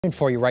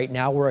For you right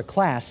now, where a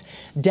class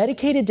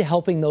dedicated to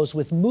helping those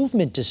with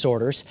movement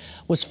disorders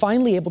was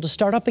finally able to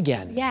start up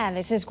again. Yeah,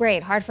 this is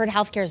great. Hartford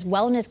Healthcare's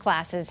wellness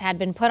classes had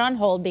been put on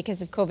hold because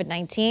of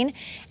COVID-19,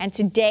 and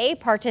today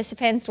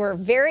participants were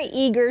very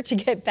eager to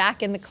get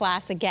back in the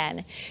class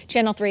again.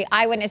 Channel 3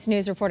 Eyewitness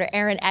News reporter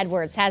Aaron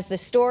Edwards has the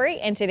story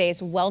in today's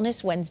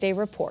Wellness Wednesday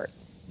report.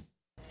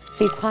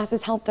 These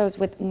classes help those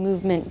with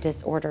movement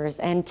disorders,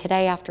 and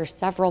today, after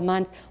several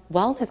months,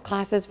 wellness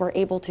classes were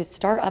able to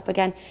start up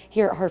again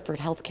here at Hartford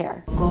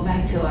Healthcare. Go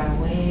back to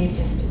our wave,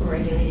 just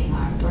regulating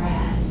our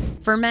breath.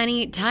 For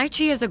many, Tai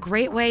Chi is a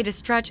great way to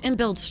stretch and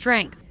build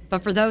strength,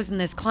 but for those in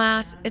this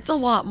class, it's a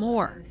lot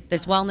more.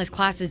 This wellness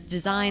class is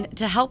designed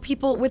to help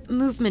people with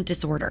movement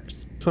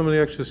disorders. Some of the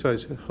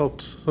exercise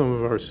helped some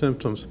of our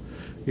symptoms,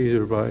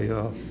 either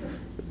by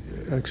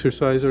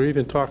exercise or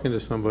even talking to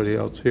somebody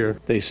else here.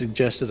 They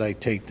suggested I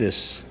take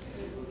this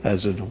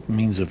as a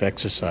means of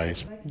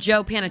exercise.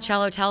 Joe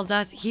Panicello tells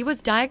us he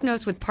was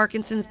diagnosed with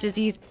Parkinson's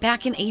disease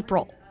back in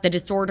April. The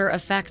disorder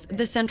affects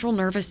the central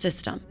nervous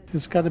system.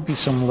 There's got to be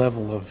some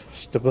level of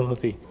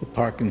stability with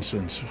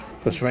Parkinson's,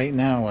 because right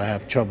now I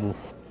have trouble.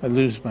 I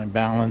lose my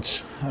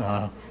balance,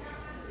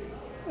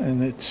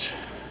 and it's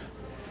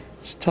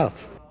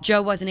tough.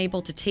 Joe wasn't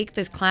able to take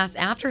this class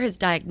after his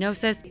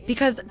diagnosis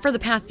because for the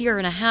past year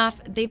and a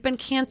half, they've been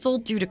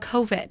canceled due to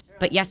COVID.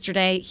 But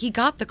yesterday, he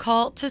got the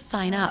call to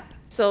sign up.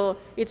 So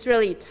it's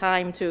really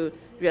time to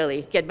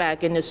really get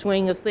back in the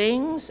swing of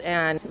things,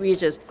 and we're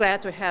just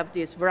glad to have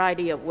this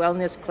variety of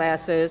wellness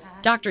classes.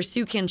 Dr.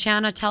 Sue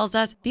Canchana tells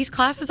us these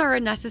classes are a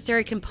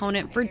necessary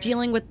component for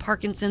dealing with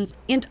Parkinson's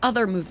and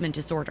other movement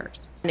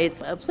disorders.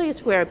 It's a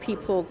place where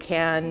people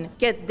can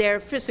get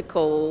their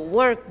physical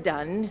work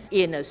done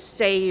in a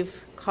safe,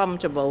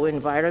 comfortable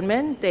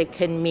environment. They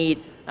can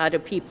meet other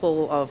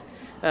people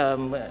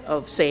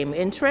of same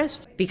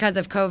interest. Because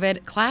of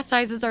COVID, class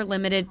sizes are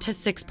limited to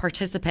 6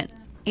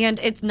 participants.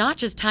 And it's not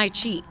just Tai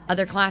Chi.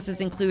 Other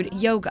classes include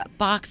yoga,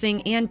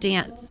 boxing, and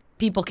dance.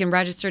 People can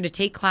register to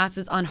take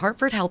classes on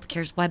Hartford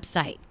Healthcare's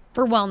website.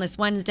 For Wellness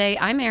Wednesday,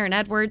 I'm Aaron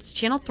Edwards,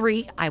 Channel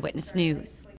 3 Eyewitness News.